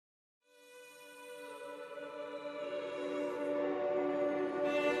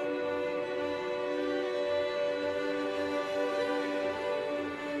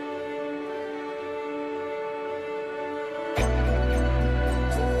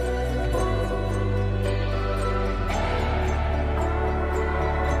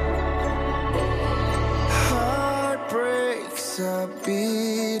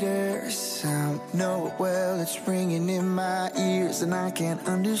I can't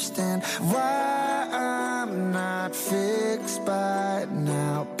understand why I'm not fixed by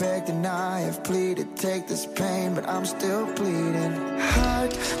now. Begged and I have pleaded, take this pain, but I'm still bleeding.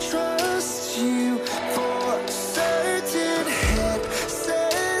 Heart trusts you for certain. Head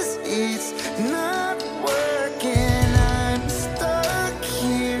says it's not working. I'm stuck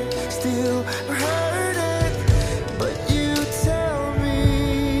here, still hurting, but you tell me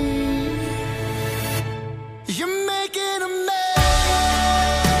you're making a masterpiece.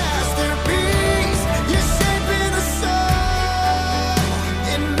 You're shaping the soul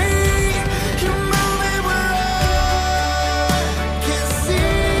in me. You're moving where I can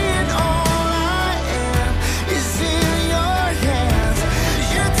see, and all I am is in your hands.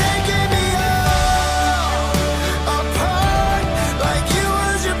 You're taking me all apart, like you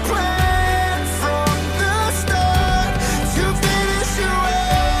was your plan from the start, to finish your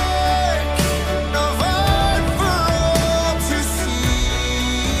work of art for all to see.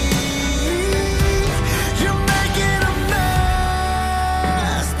 You're making a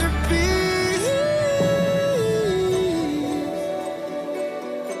masterpiece.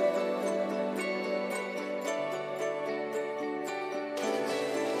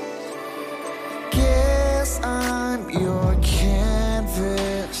 Guess I'm your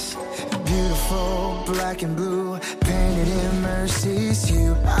canvas, beautiful black and blue, painted in mercy's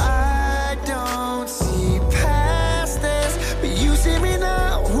hue. I don't see past this, but you see me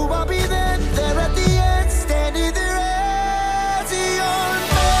now. Who I'll be then, there at the end, standing there as your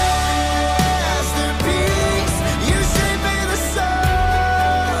masterpiece. You're shaping the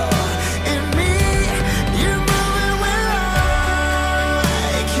soul in me. You're moving where I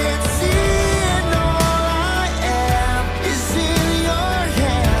can't see, and all I am is in your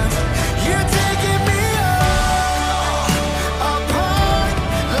hands. You're taking me all apart,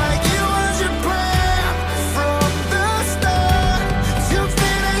 like you was your plan from the start, to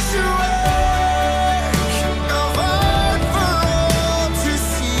finish your work of art for all to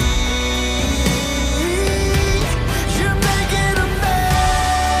see. You're making a masterpiece.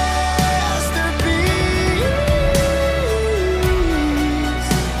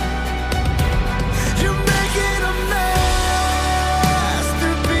 You're making a masterpiece.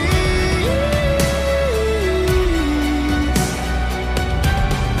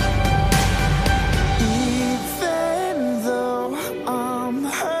 Even though I'm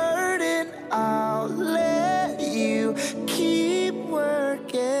hurting, I'll let you keep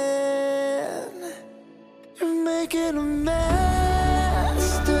working. You're making a masterpiece.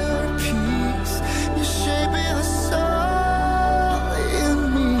 You're shaping the soul in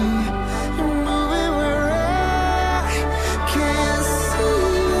me. You're moving where I can't see,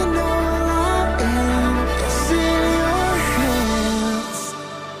 and all I am is in your hands.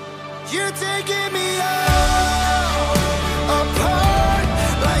 You're taking me all apart,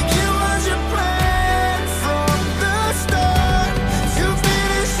 like you was your plan from the start, to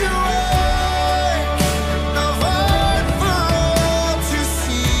finish your work of art for all to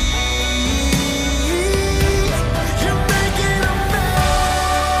see. You're making a masterpiece.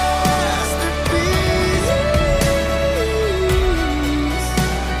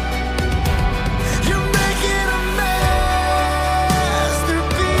 You're making a masterpiece.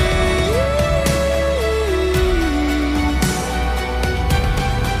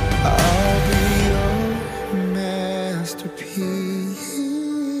 I'll be your masterpiece.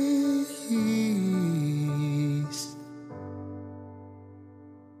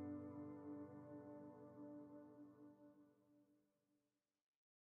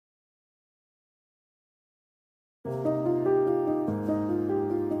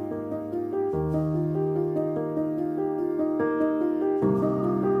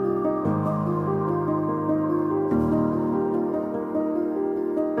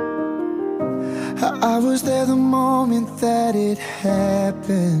 I was there the moment that it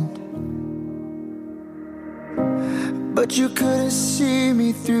happened, but you couldn't see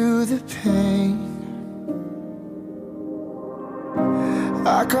me through the pain.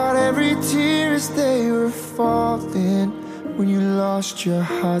 I caught every tear as they were falling when you lost your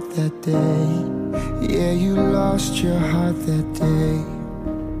heart that day. Yeah, you lost your heart that day.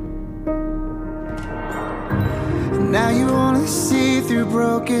 Now you only see through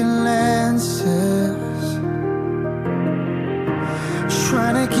broken lenses,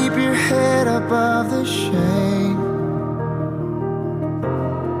 trying to keep your head above the shame.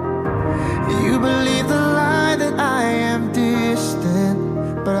 You believe the lie that I am distant,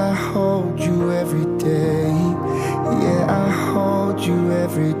 but I hold you every day. Yeah, I hold you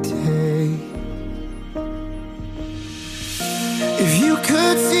every day. If you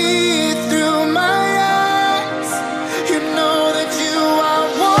could see it through my eyes, you know that you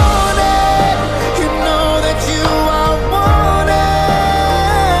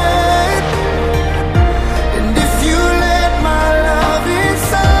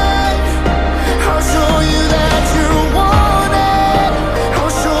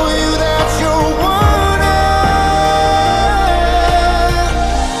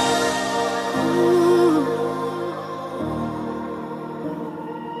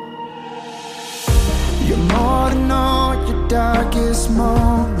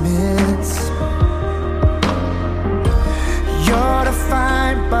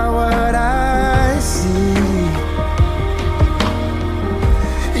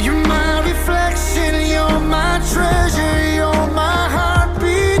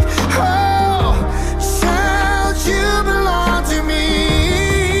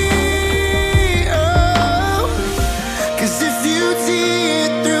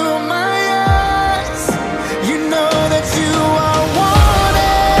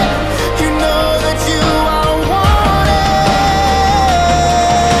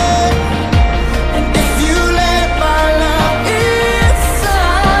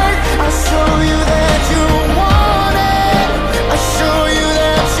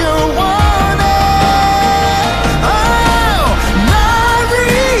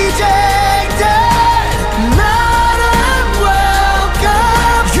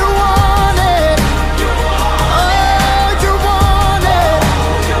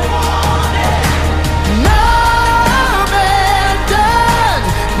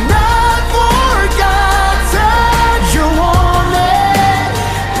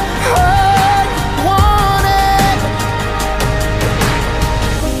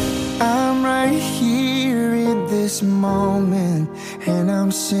this moment, and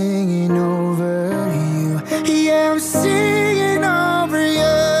I'm singing over you. Yeah, I'm singing over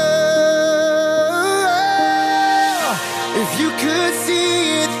you. If you could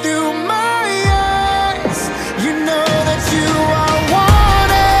see it through my eyes, you know that you are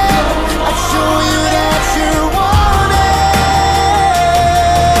wanted. I'd show you that you're wanted.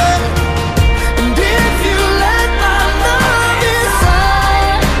 And if you let my love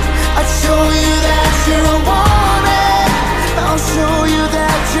inside, I'd show you that you're wanted. I'll show you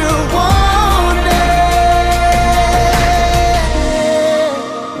that you're wanted.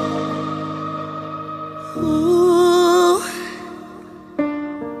 Ooh.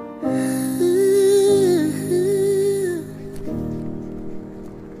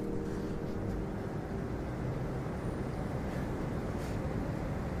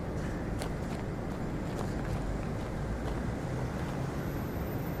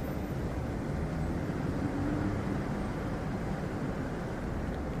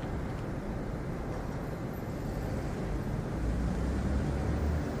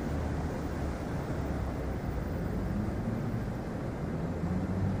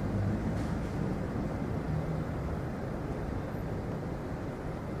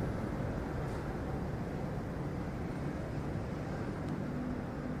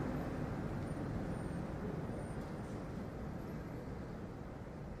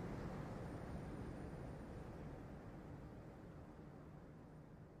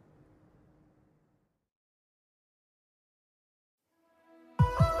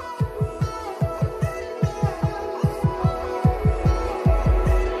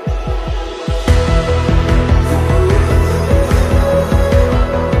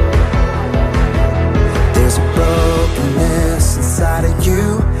 There's a brokenness inside of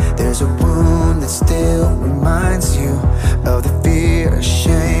you. There's a wound that still reminds you of the fear,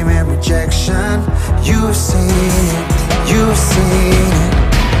 shame, and rejection. You have seen it, you have seen it.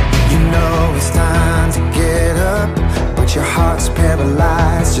 You know it's time to get up, but your heart's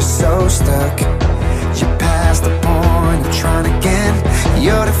paralyzed, you're so stuck. You're past the point of trying again.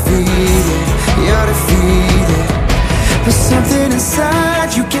 You're defeated, you're defeated. There's something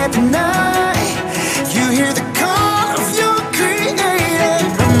inside you can't deny. You hear the call of your creator.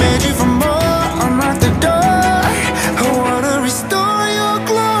 I made you for more, unlock the door. I wanna restore your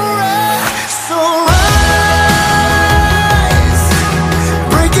glory. So rise,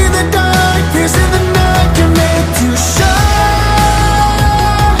 breaking the dark, piercing the night. You're made to shine.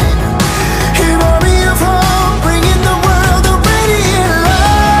 An army of hope, bringing the world a radiant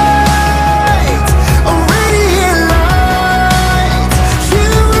light, a radiant light. You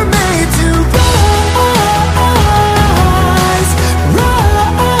were made to rise,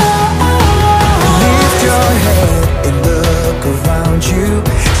 rise. Lift your head and look around you.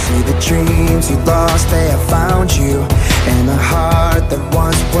 See the dreams you lost, they have found you. And a heart that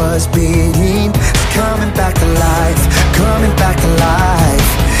once was beating is coming back to life, coming back to life.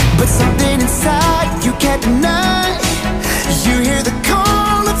 But something inside you can't deny. You hear the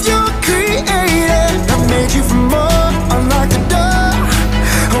call of your creator. I made you for more, unlock the door.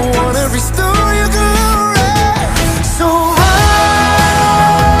 I wanna restore your glory. So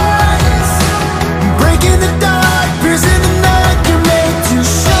rise, breaking the dark, piercing the night. You're made to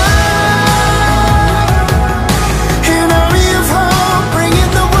shine. An army of hope,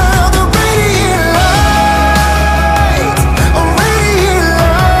 bringing the world a radiant light, a radiant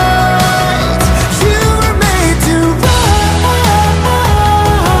light. You were made to rise,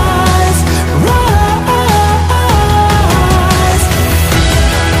 rise.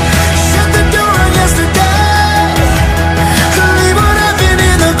 Shut the door on yesterday. Leave what happened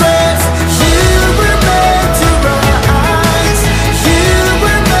in the grave. You were made to rise. You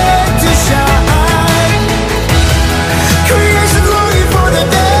were made to shine. Creation's longing for the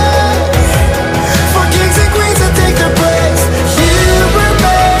day, for kings and queens to take their place. You were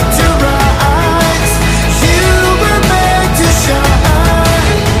made to rise. You were made to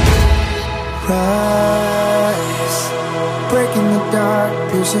shine. Rise, breaking the dark,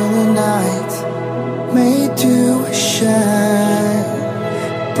 piercing the night. Made to shine,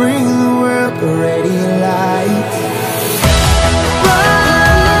 bring the world a radiant light.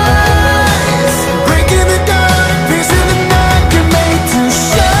 Rise, breaking the dark, piercing the night. You're made to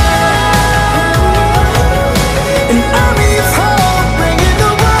shine. An army of hope, bringing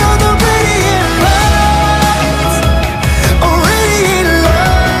the world a radiant light, a radiant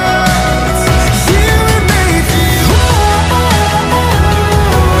light. You were made to rise,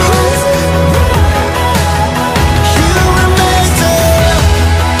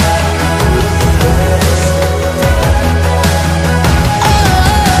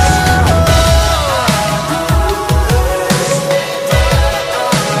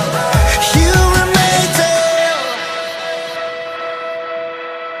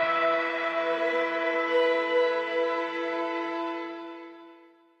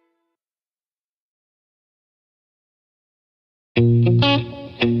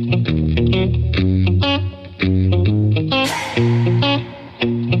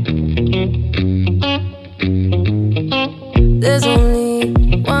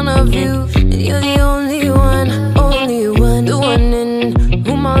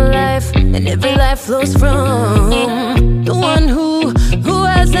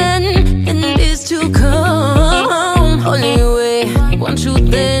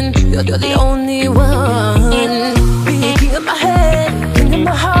 You're the only one. Be king of my head, king of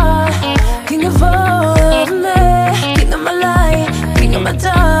my heart, king of all of me, king of my light, king of my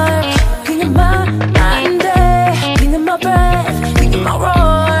dark, king of my night and day, king of my breath, king of my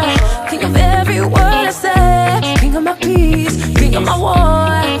roar, king of every word I say, king of my peace, king of my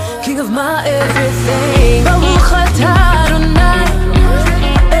war, king of my everything. Baruch atah Adonai,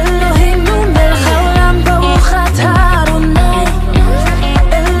 Eloheinu melech haolam. Baruch atah Adonai,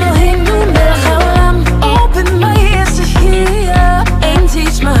 Eloheinu melech haolam. Open my ears to hear and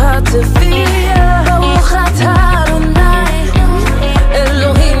teach my heart to fear. Baruch atah Adonai,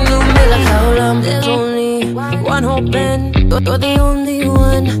 Eloheinu melech haolam. There's only one hope and you're the only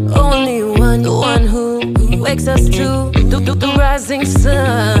one, the one who wakes us to the rising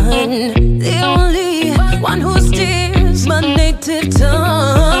sun. The only one who steers my native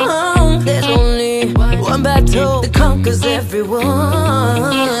tongue. There's only one battle that conquers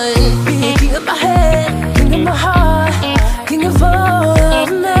everyone. Be king of my head, king of my heart, king of all of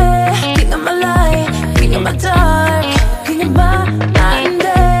me, king of my light, king of my dark, king of my night and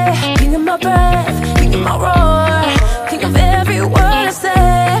day, king of my breath, king of my roar, king of every word I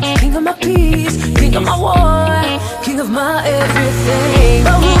say, king of my peace, king of my war, king of my everything.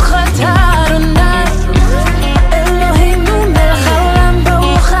 Baruch atah Adonai, Eloheinu melech haolam.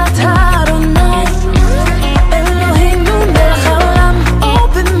 Baruch atah Adonai, Eloheinu melech haolam.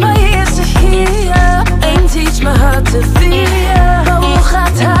 Open my ears to hear and teach my heart to fear. Baruch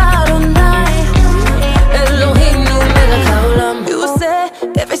atah Adonai, Eloheinu melech haolam. You set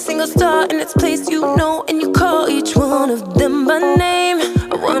every single star in its place, you know, and you call each one of them by name.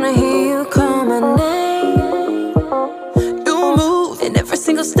 I wanna hear you call my name. You move in every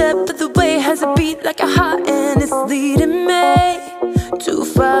single step of the way, has a beat like a heart and it's leading me to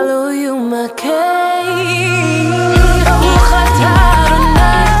follow you, my king. Baruch atah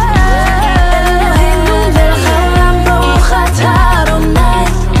Adonai, Eloheinu melech haolam. Baruch atah Adonai,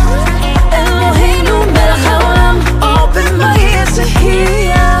 Eloheinu melech haolam. Open my ears to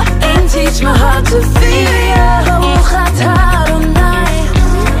hear and teach my heart to fear. Baruch atah Adonai,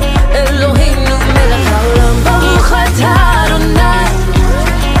 Eloheinu melech haolam. Baruch atah Adonai,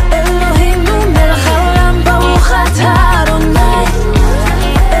 Eloheinu melech haolam.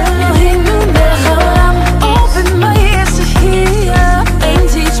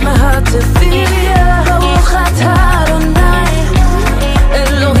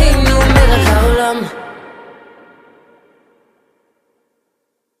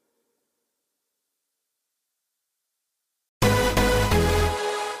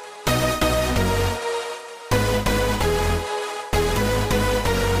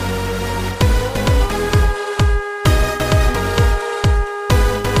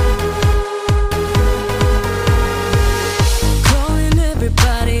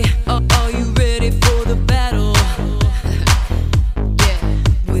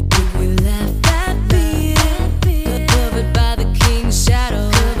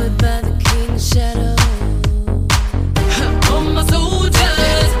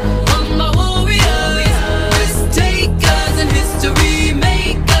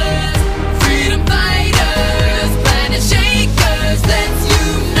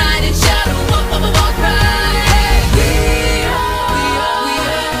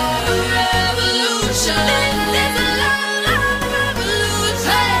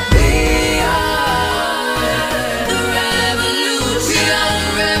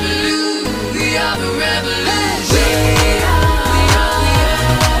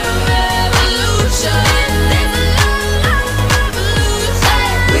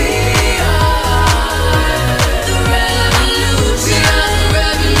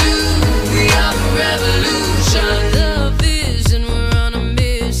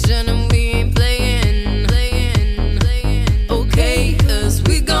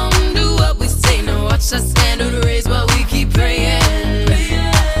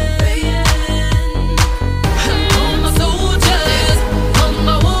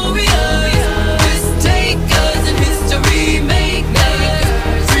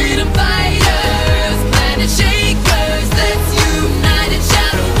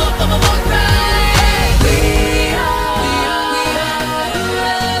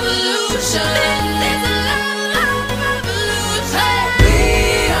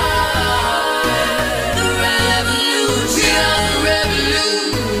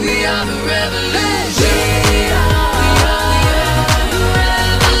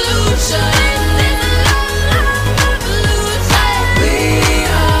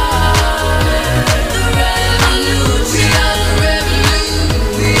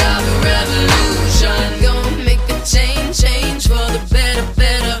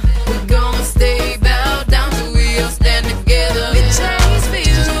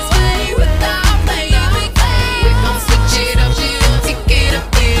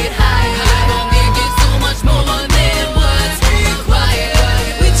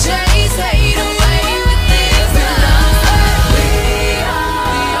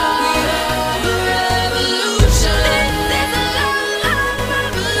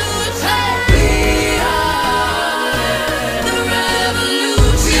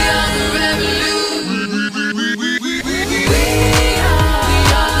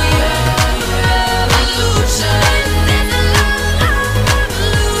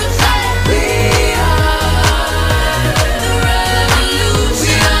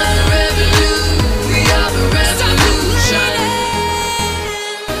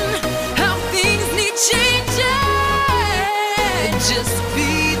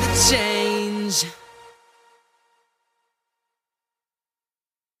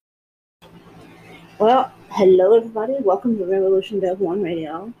 Well, hello everybody. Welcome to Revolution Dev One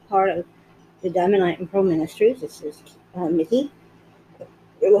Radio, part of the Diamond Light and Pearl Ministries. This is Mickey,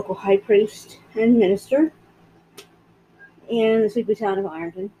 your local high priest and minister in the sleepy town of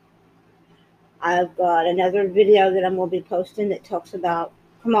Ironton. I've got another video that I'm going to be posting that talks about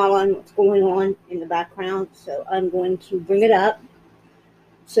Kamala and what's going on in the background, so I'm going to bring it up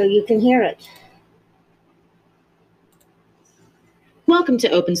so you can hear it. Welcome to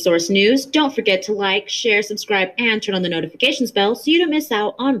Open Source News. Don't forget to like, share, subscribe, and turn on the notifications bell so you don't miss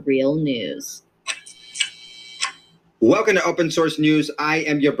out on real news. Welcome to Open Source News. I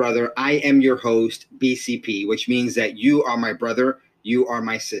am your brother. I am your host, BCP, which means that you are my brother, you are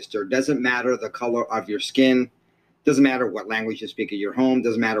my sister. Doesn't matter the color of your skin. Doesn't matter what language you speak at your home.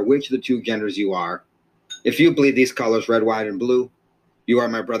 Doesn't matter which of the two genders you are. If you bleed these colors, red, white, and blue, you are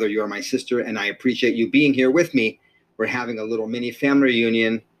my brother, you are my sister, and I appreciate you being here with me. We're having a little mini family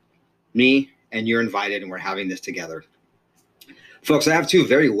reunion. Me and you're invited, and we're having this together. Folks, I have two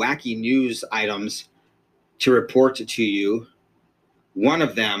very wacky news items to report to you. One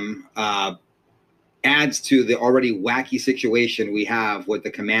of them adds to the already wacky situation we have with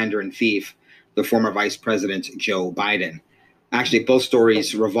the commander-in-chief, the former Vice President Joe Biden. Actually, both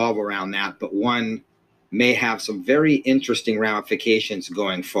stories revolve around that, but one may have some very interesting ramifications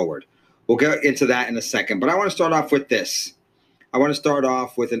going forward. We'll get into that in a second, but I want to start off with this. I want to start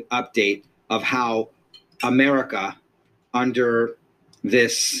off with an update of how America, under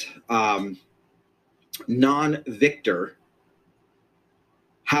this non-victor,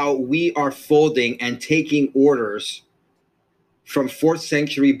 how we are folding and taking orders from 4th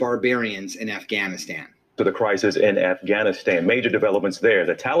century barbarians in Afghanistan. To the crisis in Afghanistan. Major developments there.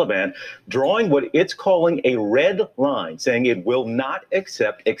 The Taliban drawing what it's calling a red line, saying it will not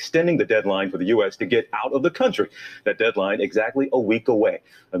accept extending the deadline for the U.S. to get out of the country. That deadline exactly a week away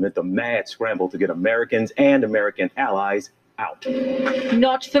amid the mad scramble to get Americans and American allies out.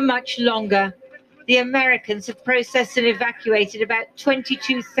 Not for much longer. The Americans have processed and evacuated about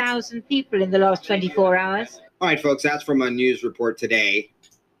 22,000 people in the last 24 hours. All right, folks, that's from a news report today.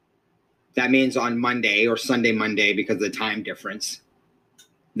 That means on Monday or Sunday Monday, because of the time difference,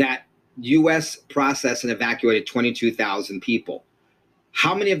 that U.S. processed and evacuated 22,000 people.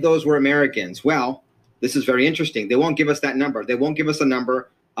 How many of those were Americans? Well, this is very interesting. They won't give us that number. They won't give us a number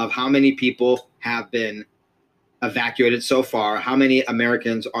of how many people have been evacuated so far, how many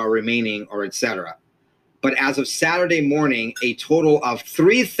Americans are remaining, or etc. But as of Saturday morning, a total of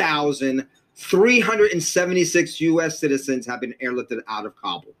 3,376 U.S. citizens have been airlifted out of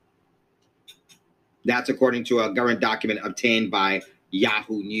Kabul. That's according to a government document obtained by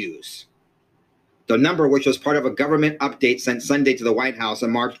Yahoo News. The number, which was part of a government update sent Sunday to the White House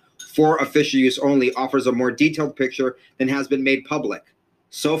and marked for official use only, offers a more detailed picture than has been made public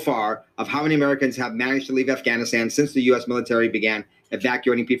so far of how many Americans have managed to leave Afghanistan since the U.S. military began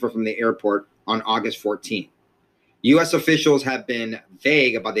evacuating people from the airport on August 14. U.S. officials have been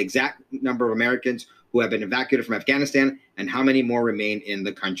vague about the exact number of Americans who have been evacuated from Afghanistan and how many more remain in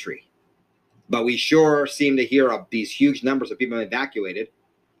the country. But we sure seem to hear of these huge numbers of people evacuated.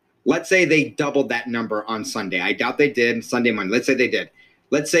 Let's say they doubled that number on Sunday. I doubt they did. Sunday, Monday. Let's say they did.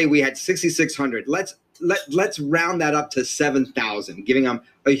 Let's say we had 6,600. Let's round that up to 7,000, giving them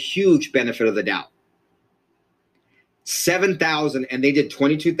a huge benefit of the doubt. 7,000, and they did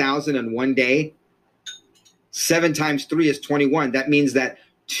 22,000 in one day. 7 times 3 is 21. That means that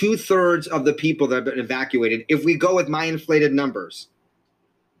 2/3 of the people that have been evacuated, if we go with my inflated numbers,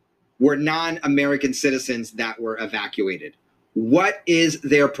 were non-American citizens that were evacuated. What is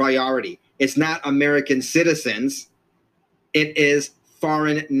their priority? It's not American citizens. It is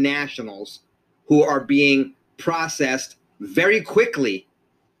foreign nationals who are being processed very quickly,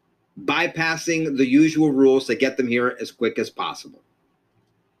 bypassing the usual rules to get them here as quick as possible.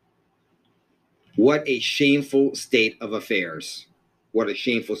 What a shameful state of affairs. What a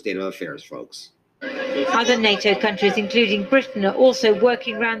shameful state of affairs, folks. Other NATO countries, including Britain, are also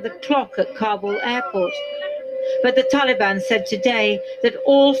working round the clock at Kabul airport. But the Taliban said today that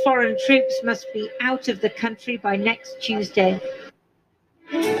all foreign troops must be out of the country by next Tuesday.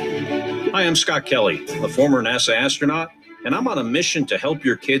 Hi, I'm Scott Kelly, a former NASA astronaut, and I'm on a mission to help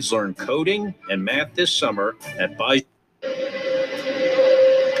your kids learn coding and math this summer at Bi.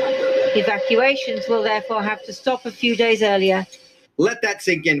 Evacuations will therefore have to stop a few days earlier. Let that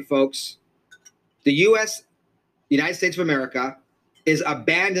sink in, folks. The U.S., United States of America, is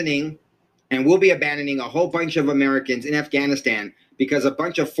abandoning and will be abandoning a whole bunch of Americans in Afghanistan because a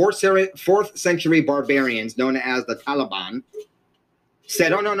bunch of 4th century barbarians known as the Taliban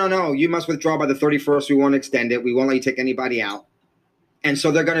said, oh, no, you must withdraw by the 31st. We won't extend it. We won't let you take anybody out. And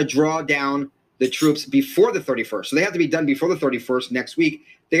so they're going to draw down the troops before the 31st. So they have to be done before the 31st next week.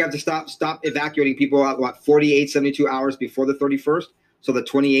 They have to stop evacuating people out, 48, 72 hours before the 31st. So the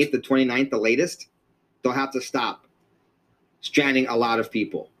 28th, the 29th, the latest, they'll have to stop stranding a lot of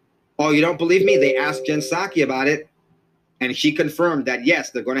people. Oh, you don't believe me? They asked Jen Psaki about it, and she confirmed that, yes,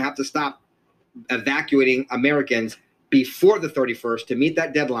 they're going to have to stop evacuating Americans before the 31st to meet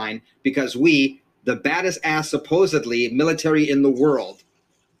that deadline, because we, the baddest ass supposedly military in the world,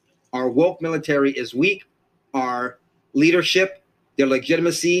 our woke military is weak. Our leadership, their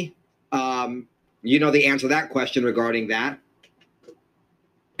legitimacy, you know the answer to that question regarding that.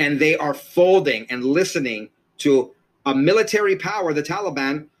 And they are folding and listening to a military power, the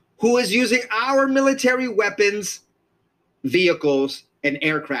Taliban, who is using our military weapons, vehicles, and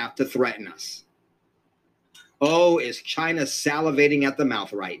aircraft to threaten us. Oh, is China salivating at the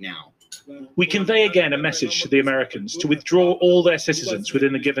mouth right now? We convey again a message to the Americans to withdraw all their citizens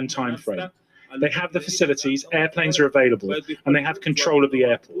within the given time frame. They have the facilities, airplanes are available, and they have control of the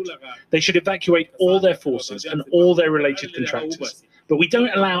airport. They should evacuate all their forces and all their related contractors. But we don't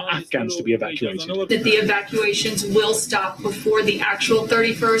allow Afghans to be evacuated. That the evacuations will stop before the actual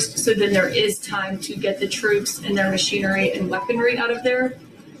 31st, so then there is time to get the troops and their machinery and weaponry out of there?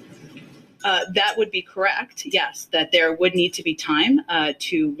 That would be correct, yes, that there would need to be time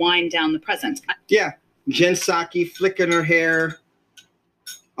to wind down the presence. Yeah, Jen Psaki flicking her hair,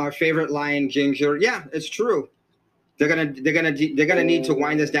 our favorite lion Ginger. Yeah, it's true. They're gonna need to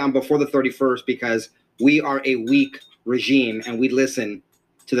wind us down before the 31st because we are a weak regime and we listen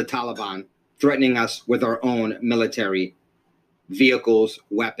to the Taliban threatening us with our own military vehicles,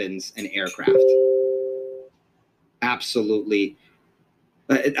 weapons, and aircraft. Absolutely.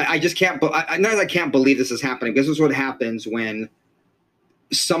 I just can't. I can't believe this is happening. This is what happens when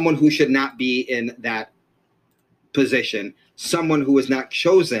someone who should not be in that position, someone who is not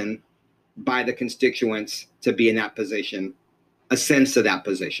chosen by the constituents to be in that position, ascends to that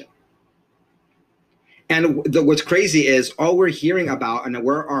position. And what's crazy is all we're hearing about and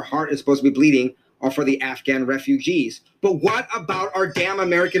where our heart is supposed to be bleeding are for the Afghan refugees. But what about our damn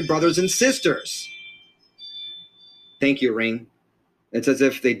American brothers and sisters? Thank you, Ring. It's as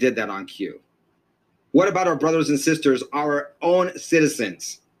if they did that on cue. What about our brothers and sisters, our own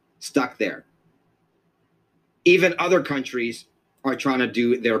citizens stuck there? Even other countries are trying to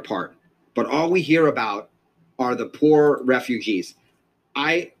do their part. But all we hear about are the poor refugees.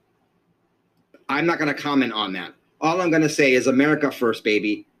 I'm not going to comment on that. All I'm going to say is America first,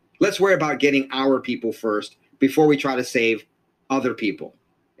 baby. Let's worry about getting our people first before we try to save other people.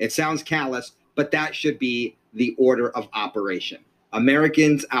 It sounds callous, but that should be the order of operation.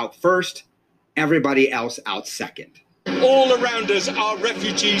 Americans out first, everybody else out second. All around us are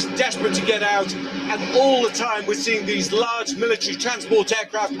refugees desperate to get out, and all the time we're seeing these large military transport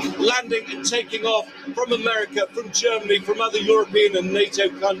aircraft landing and taking off from America, from Germany, from other European and NATO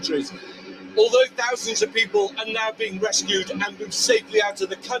countries. Although thousands of people are now being rescued and moved safely out of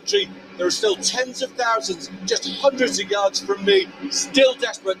the country, there are still tens of thousands, just hundreds of yards from me, still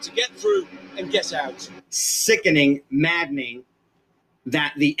desperate to get through and get out. Sickening, maddening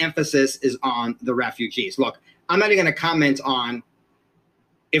that the emphasis is on the refugees. Look, I'm not even going to comment on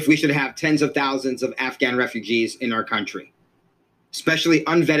if we should have tens of thousands of Afghan refugees in our country, especially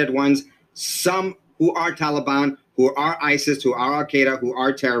unvetted ones, some who are Taliban, who are ISIS, who are Al-Qaeda, who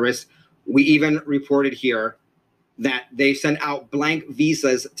are terrorists. We even reported here that they send out blank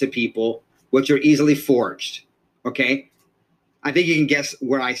visas to people, which are easily forged, okay? I think you can guess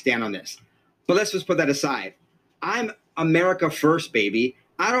where I stand on this. But let's just put that aside. I'm America first, baby.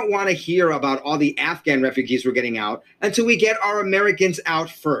 I don't want to hear about all the Afghan refugees we're getting out until we get our Americans out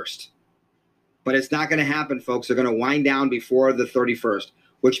first. But it's not going to happen, folks. They're going to wind down before the 31st,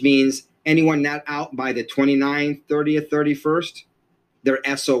 which means anyone not out by the 29th, 30th, 31st,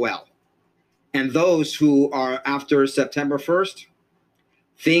 they're SOL. And those who are after September 1st,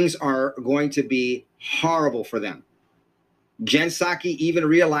 things are going to be horrible for them. Jen Psaki even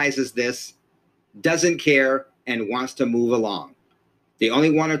realizes this, doesn't care, and wants to move along. They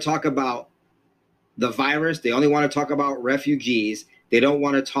only want to talk about the virus. They only want to talk about refugees. They don't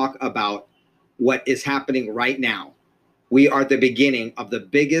want to talk about what is happening right now. We are at the beginning of the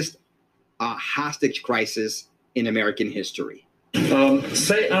biggest hostage crisis in American history.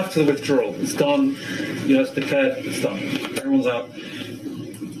 Say after the withdrawal, it's done, it's declared, it's done, everyone's out.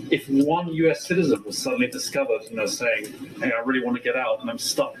 If one US citizen was suddenly discovered, saying, hey, I really want to get out and I'm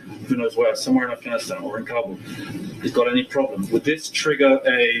stuck, who knows where, somewhere in Afghanistan or in Kabul, he's got any problem, would this trigger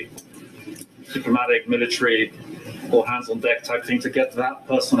a diplomatic, military, all hands on deck type thing to get that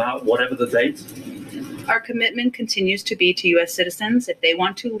person out, whatever the date? Our commitment continues to be to U.S. citizens. If they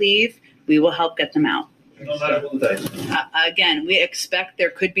want to leave we will help get them out. No matter what the date. Again, we expect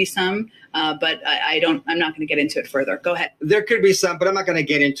there could be some, but I'm not going to get into it further. Go ahead. There could be some, but I'm not going to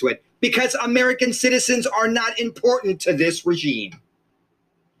get into it because American citizens are not important to this regime.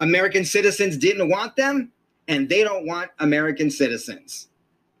 American citizens didn't want them, and they don't want American citizens.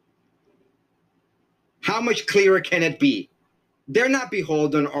 How much clearer can it be? They're not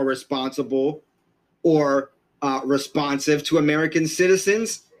beholden or responsible or responsive to American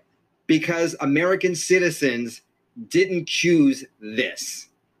citizens because American citizens didn't choose this.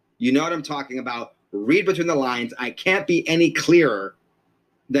 You know what I'm talking about? Read between the lines. I can't be any clearer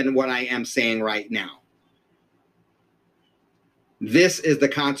than what I am saying right now. This is the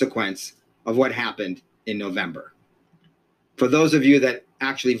consequence of what happened in November. For those of you that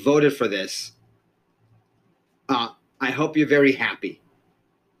actually voted for this, I hope you're very happy.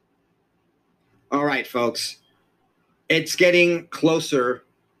 All right, folks. It's getting closer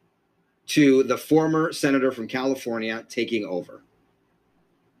to the former senator from California taking over.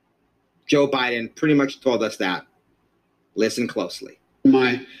 Joe Biden pretty much told us that. Listen closely.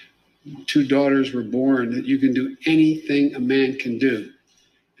 My 2 daughters were born that you can do anything a man can do.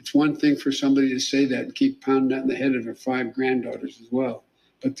 It's one thing for somebody to say that and keep pounding that in the head of her 5 granddaughters as well.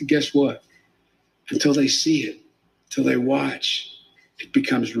 But guess what? Until they see it, until they watch, it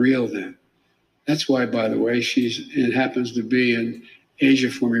becomes real then. That's why, by the way, it happens to be in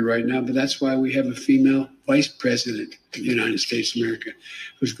Asia for me right now, but that's why we have a female vice president of the United States of America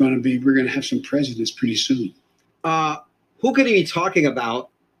we're going to have some presidents pretty soon. Who could he be talking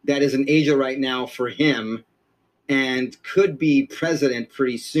about that is in Asia right now for him and could be president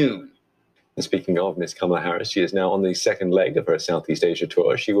pretty soon? And speaking of Ms. Kamala Harris, she is now on the second leg of her Southeast Asia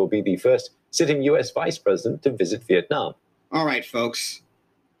tour. She will be the first sitting U.S. vice president to visit Vietnam. All right, folks.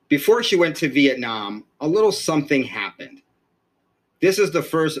 Before she went to Vietnam, a little something happened. This is the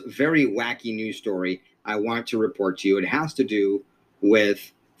first very wacky news story I want to report to you. It has to do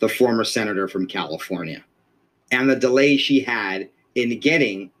with the former senator from California and the delay she had in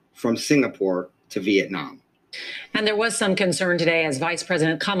getting from Singapore to Vietnam. And there was some concern today as Vice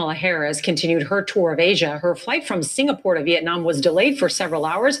President Kamala Harris continued her tour of Asia. Her flight from Singapore to Vietnam was delayed for several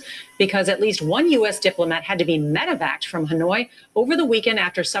hours because at least one U.S. diplomat had to be medevaced from Hanoi over the weekend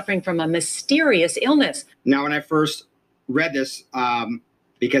after suffering from a mysterious illness. Now, when I first read this,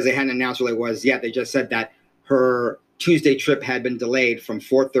 because they hadn't announced what it was yet, they just said that her Tuesday trip had been delayed from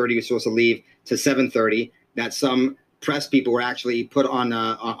 4:30, was supposed to leave, to 7:30, that some press people were actually put on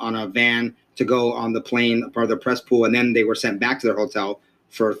a van to go on the plane, part of the press pool, and then they were sent back to their hotel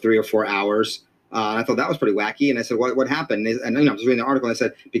for 3 or 4 hours. I thought that was pretty wacky, and I said, what happened? And I was reading the article, and I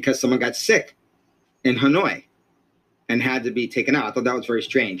said, because someone got sick in Hanoi and had to be taken out. I thought that was very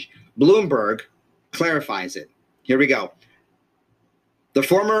strange. Bloomberg clarifies it. Here we go. The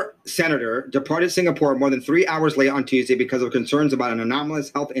former senator departed Singapore more than 3 hours late on Tuesday because of concerns about an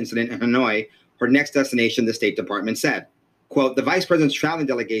anomalous health incident in Hanoi, her next destination, the State Department said. Quote, the vice president's traveling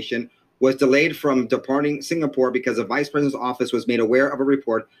delegation was delayed from departing Singapore because the vice president's office was made aware of a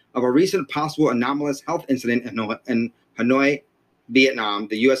report of a recent possible anomalous health incident in Hanoi, Vietnam,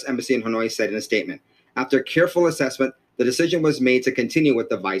 the U.S. Embassy in Hanoi said in a statement. After careful assessment, the decision was made to continue with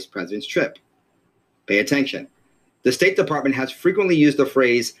the vice president's trip. Pay attention. The State Department has frequently used the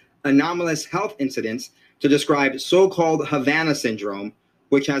phrase anomalous health incidents to describe so-called Havana syndrome,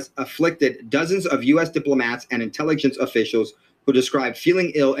 which has afflicted dozens of U.S. diplomats and intelligence officials who describe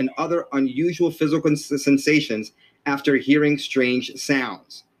feeling ill and other unusual physical sensations after hearing strange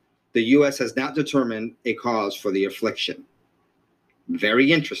sounds. The U.S. has not determined a cause for the affliction.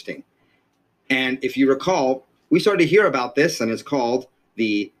 Very interesting. And if you recall, we started to hear about this, and it's called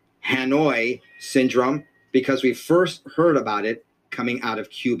the Hanoi syndrome because we first heard about it coming out of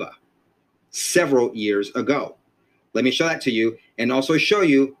Cuba several years ago. Let me show that to you and also show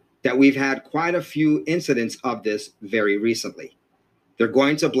you that we've had quite a few incidents of this very recently. They're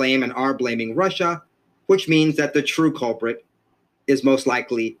going to blame and are blaming Russia, which means that the true culprit is most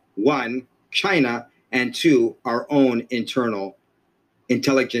likely 1, China, and 2, our own internal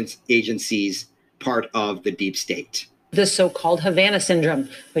intelligence agencies, part of the deep state. The so-called Havana syndrome,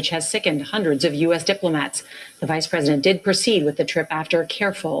 which has sickened hundreds of U.S. diplomats. The vice president did proceed with the trip after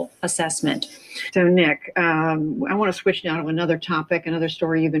careful assessment. So, Nick, I want to switch now to another topic, another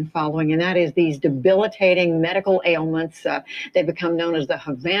story you've been following, and that is these debilitating medical ailments. They become known as the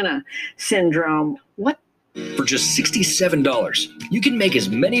Havana syndrome. What? For just $67, you can make as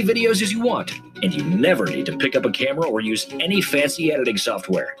many videos as you want, and you never need to pick up a camera or use any fancy editing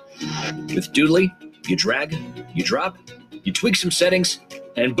software. With Doodly, you drag, you drop, you tweak some settings,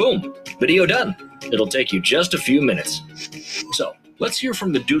 and boom, video done. It'll take you just a few minutes. So, Let's hear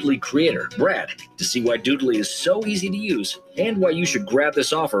from the Doodly creator, Brad, to see why Doodly is so easy to use and why you should grab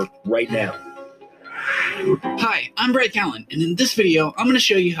this offer right now. Hi, I'm Brad Callen, and in this video, I'm going to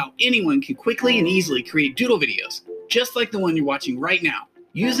show you how anyone can quickly and easily create doodle videos, just like the one you're watching right now,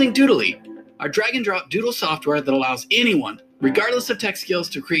 using Doodly, our drag-and-drop doodle software that allows anyone, regardless of tech skills,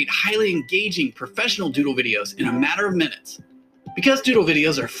 to create highly engaging professional doodle videos in a matter of minutes. Because doodle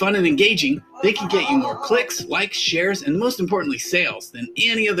videos are fun and engaging, they can get you more clicks, likes, shares, and most importantly, sales than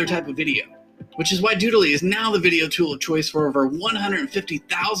any other type of video. Which is why Doodly is now the video tool of choice for over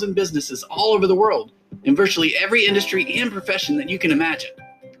 150,000 businesses all over the world, in virtually every industry and profession that you can imagine.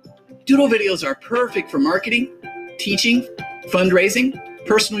 Doodle videos are perfect for marketing, teaching, fundraising,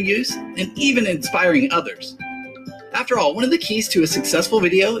 personal use, and even inspiring others. After all, one of the keys to a successful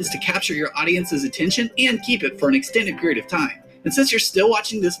video is to capture your audience's attention and keep it for an extended period of time. And since you're still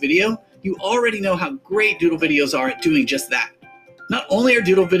watching this video, you already know how great doodle videos are at doing just that. Not only are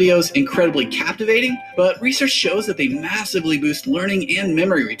doodle videos incredibly captivating, but research shows that they massively boost learning and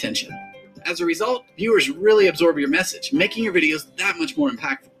memory retention. As a result, viewers really absorb your message, making your videos that much more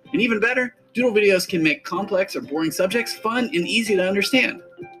impactful. And even better, doodle videos can make complex or boring subjects fun and easy to understand.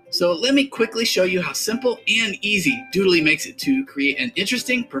 So let me quickly show you how simple and easy Doodly makes it to create an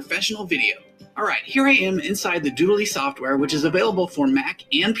interesting professional video. Alright, here I am inside the Doodly software, which is available for Mac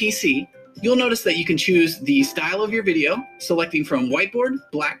and PC. You'll notice that you can choose the style of your video, selecting from whiteboard,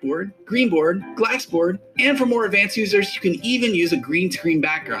 blackboard, greenboard, glassboard, and for more advanced users, you can even use a green screen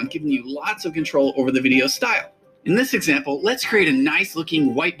background, giving you lots of control over the video style. In this example, let's create a nice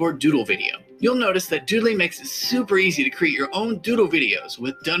looking whiteboard doodle video. You'll notice that Doodly makes it super easy to create your own doodle videos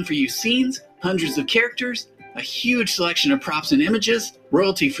with done-for-you scenes, hundreds of characters, a huge selection of props and images,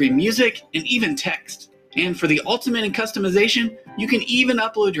 royalty-free music, and even text. And for the ultimate in customization, you can even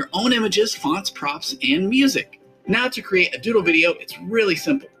upload your own images, fonts, props, and music. Now to create a doodle video, it's really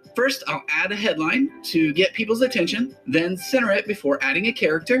simple. First, I'll add a headline to get people's attention, then center it before adding a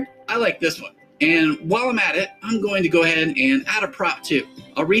character. I like this one. And while I'm at it, I'm going to go ahead and add a prop too.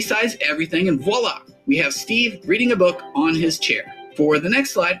 I'll resize everything and voila, we have Steve reading a book on his chair. For the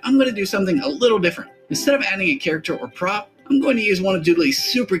next slide, I'm going to do something a little different. Instead of adding a character or prop, I'm going to use one of Doodly's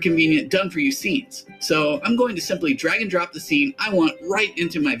super convenient done-for-you scenes. So I'm going to simply drag and drop the scene I want right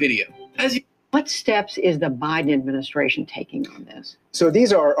into my video. What steps is the Biden administration taking on this? So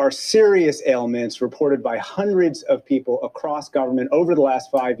these are serious ailments reported by hundreds of people across government over the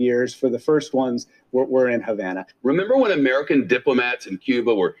last 5 years. For the first ones were in Havana. Remember when American diplomats in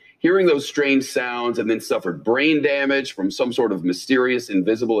Cuba were hearing those strange sounds and then suffered brain damage from some sort of mysterious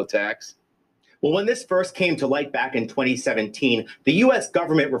invisible attacks? Well, when this first came to light back in 2017, the U.S.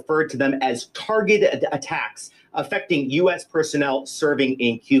 government referred to them as targeted attacks affecting U.S. personnel serving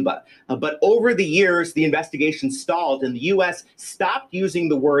in Cuba. But over the years, the investigation stalled and the U.S. stopped using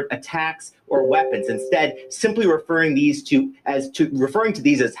the word attacks or weapons, instead simply referring to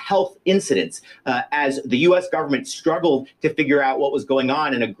these as health incidents, as the U.S. government struggled to figure out what was going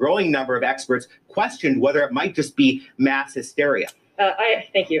on, and a growing number of experts questioned whether it might just be mass hysteria.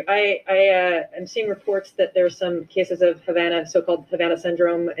 Thank you. I am seeing reports that there's some cases of Havana, so-called Havana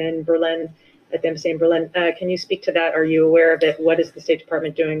syndrome in Berlin, at the embassy in Berlin. Can you speak to that? Are you aware of it? What is the State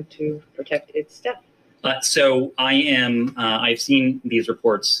Department doing to protect its staff? So I've seen these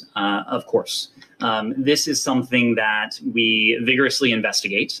reports, of course. This is something that we vigorously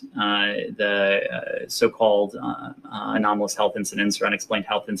investigate, the so-called anomalous health incidents or unexplained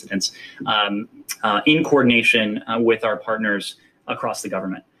health incidents, in coordination with our partners across the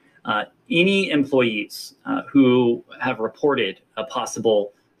government. Any employees who have reported a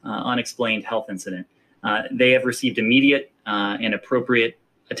possible unexplained health incident, they have received immediate and appropriate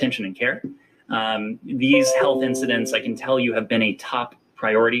attention and care. These health incidents, I can tell you, have been a top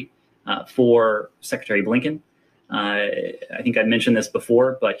priority for Secretary Blinken. I think I mentioned this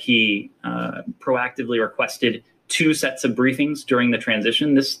before, but he proactively requested 2 sets of briefings during the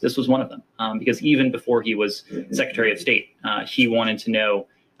transition. This was one of them, because even before he was Secretary of State, he wanted to know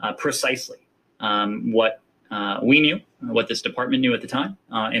precisely what we knew, what this department knew at the time,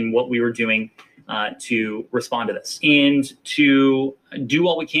 and what we were doing to respond to this, and to do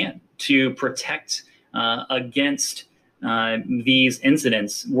all we can to protect against these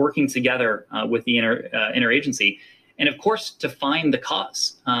incidents, working together with the interagency, and of course to find the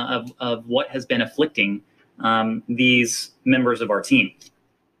cause of what has been afflicting these members of our team.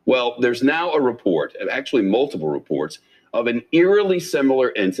 Well, there's now a report, actually multiple reports, of an eerily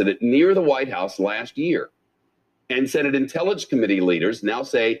similar incident near the White House last year. And Senate Intelligence Committee leaders now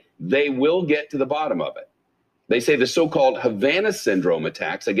say they will get to the bottom of it. They say the so-called Havana syndrome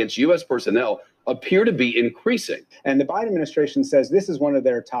attacks against U.S. personnel appear to be increasing. And the Biden administration says this is one of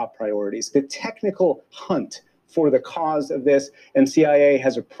their top priorities, the technical hunt for the cause of this. And CIA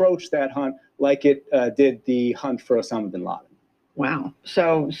has approached that hunt like it did the hunt for Osama bin Laden. Wow.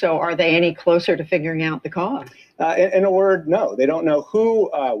 So are they any closer to figuring out the cause? In a word, no. They don't know who,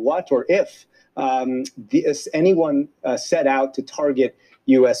 what, or if anyone set out to target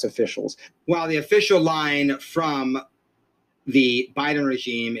U.S. officials. Well, the official line from the Biden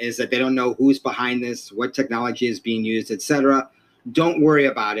regime is that they don't know who's behind this, what technology is being used, etc. Don't worry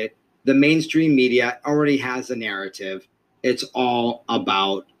about it. The mainstream media already has a narrative. It's all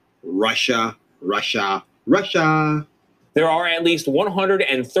about Russia, Russia, Russia. There are at least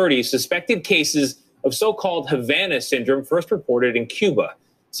 130 suspected cases of so-called Havana syndrome first reported in Cuba.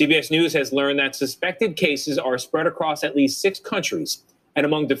 CBS News has learned that suspected cases are spread across at least 6 countries. And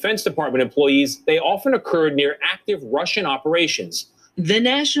among Defense Department employees, they often occurred near active Russian operations. The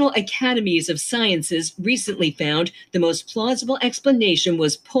National Academies of Sciences recently found the most plausible explanation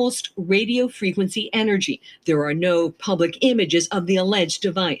was pulsed radio frequency energy. There are no public images of the alleged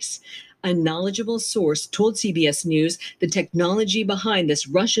device. A knowledgeable source told CBS News the technology behind this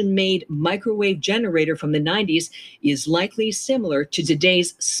Russian-made microwave generator from the 90s is likely similar to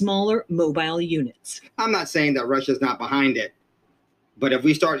today's smaller mobile units. I'm not saying that Russia's not behind it, but if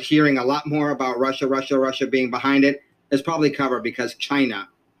we start hearing a lot more about Russia, Russia, Russia being behind it, it's probably covered because China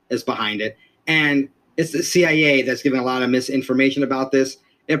is behind it. And it's the CIA that's giving a lot of misinformation about this.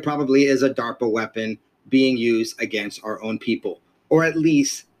 It probably is a DARPA weapon being used against our own people, or at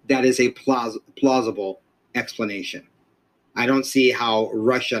least that is a plausible explanation. I don't see how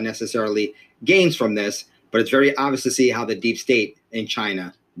Russia necessarily gains from this, but it's very obvious to see how the deep state in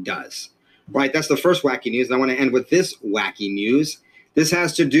China does. Right, that's the first wacky news. And I want to end with this wacky news. This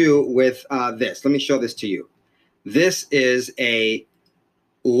has to do with this. Let me show this to you. This is a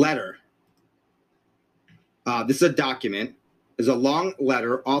letter. This is a document. It's a long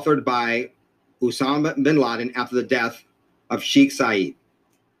letter authored by Osama bin Laden after the death of Sheikh Zayed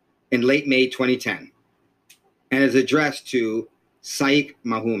in late May 2010, and is addressed to Sheikh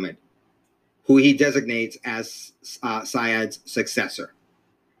Mohammed, who he designates as Zayed's successor.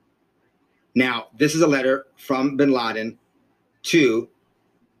 Now, this is a letter from bin Laden to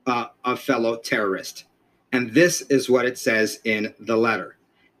a fellow terrorist. And this is what it says in the letter.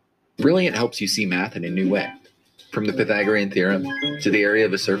 Brilliant helps you see math in a new way. From the Pythagorean theorem to the area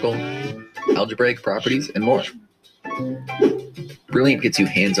of a circle, algebraic properties, and more. Brilliant gets you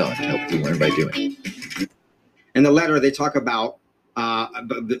hands-on to help you learn by doing. In the letter, they talk about,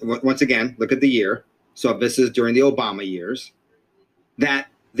 once again, look at the year. So this is during the Obama years, that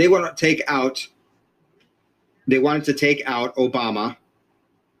they want to take out, they wanted to take out Obama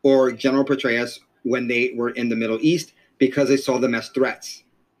or General Petraeus when they were in the Middle East because they saw them as threats.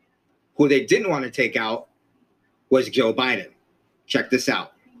 Who they didn't want to take out was Joe Biden. Check this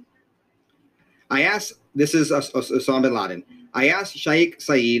out. I asked, this is Osama bin Laden. I asked Sheikh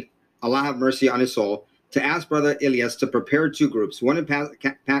Zayed, Allah have mercy on his soul, to ask Brother Ilyas to prepare 2 groups, one in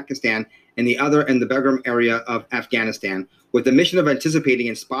Pakistan and the other in the Bagram area of Afghanistan, with the mission of anticipating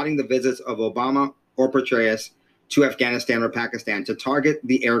and spotting the visits of Obama or Petraeus to Afghanistan or Pakistan to target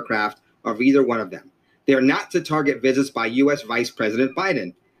the aircraft of either one of them. They are not to target visits by U.S. Vice President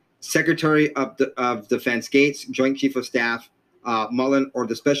Biden, Secretary of Defense Gates, Joint Chief of Staff Mullen, or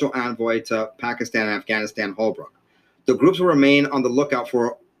the Special Envoy to Pakistan and Afghanistan, Holbrooke. The groups will remain on the lookout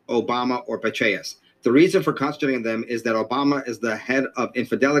for Obama or Petraeus. The reason for concentrating on them is that Obama is the head of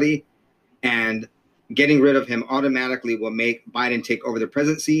infidelity, and getting rid of him automatically will make Biden take over the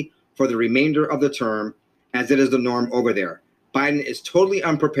presidency for the remainder of the term, as it is the norm over there. Biden is totally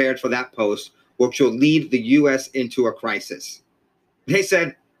unprepared for that post, which will lead the U.S. into a crisis. They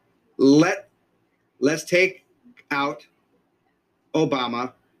said, let's take out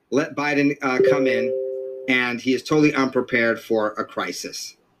Obama, let Biden come in, and he is totally unprepared for a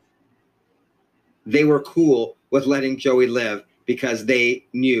crisis. They were cool with letting Joey live because they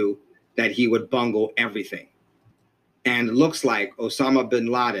knew that he would bungle everything. And it looks like Osama bin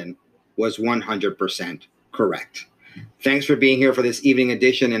Laden was 100% correct. Thanks for being here for this evening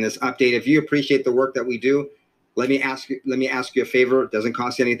edition and this update. If you appreciate the work that we do, let me ask you a favor. It doesn't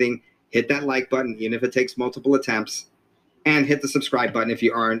cost you anything. Hit that like button, even if it takes multiple attempts, and hit the subscribe button if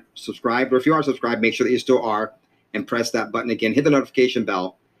you aren't subscribed. Or if you are subscribed, make sure that you still are, and press that button again. Hit the notification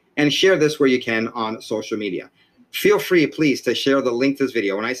bell, and share this where you can on social media. Feel free, please, to share the link to this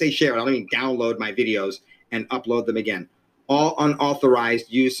video. When I say share, I don't mean download my videos and upload them again. All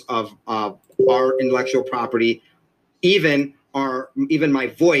unauthorized use of our intellectual property, even my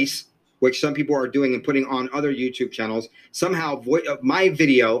voice, which some people are doing and putting on other YouTube channels. Somehow my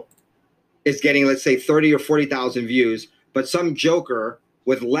video is getting, let's say, 30 or 40,000 views, but some joker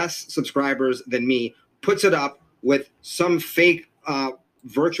with less subscribers than me puts it up with some fake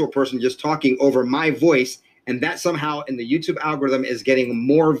virtual person just talking over my voice, and that somehow in the YouTube algorithm is getting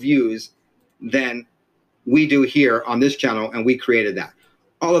more views than we do here on this channel, and we created that.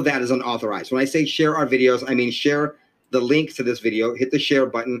 All of that is unauthorized. When I say share our videos, I mean share the link to this video, hit the share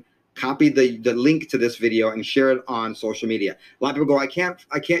button, copy the link to this video, and share it on social media. A lot of people go, I can't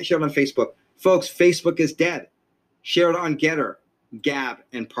share it on Facebook. Folks, Facebook is dead. Share it on Getter, Gab,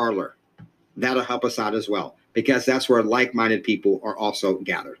 and Parler. That'll help us out as well, because that's where like-minded people are also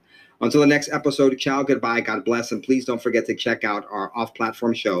gathered. Until the next episode, ciao, goodbye, God bless, and please don't forget to check out our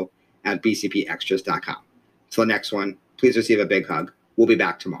off-platform show at bcpextras.com. Till the next one, please receive a big hug. We'll be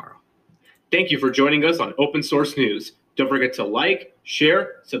back tomorrow. Thank you for joining us on Open Source News. Don't forget to like,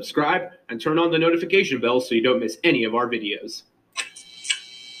 share, subscribe, and turn on the notification bell so you don't miss any of our videos.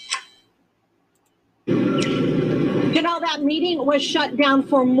 You know, that meeting was shut down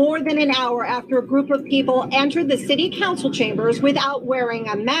for more than an hour after a group of people entered the city council chambers without wearing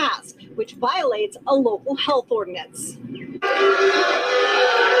a mask, which violates a local health ordinance.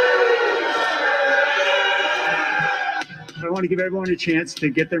 I want to give everyone a chance to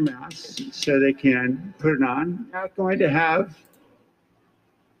get their masks so they can put it on. I'm not going to have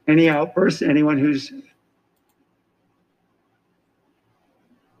any outbursts. Anyone who's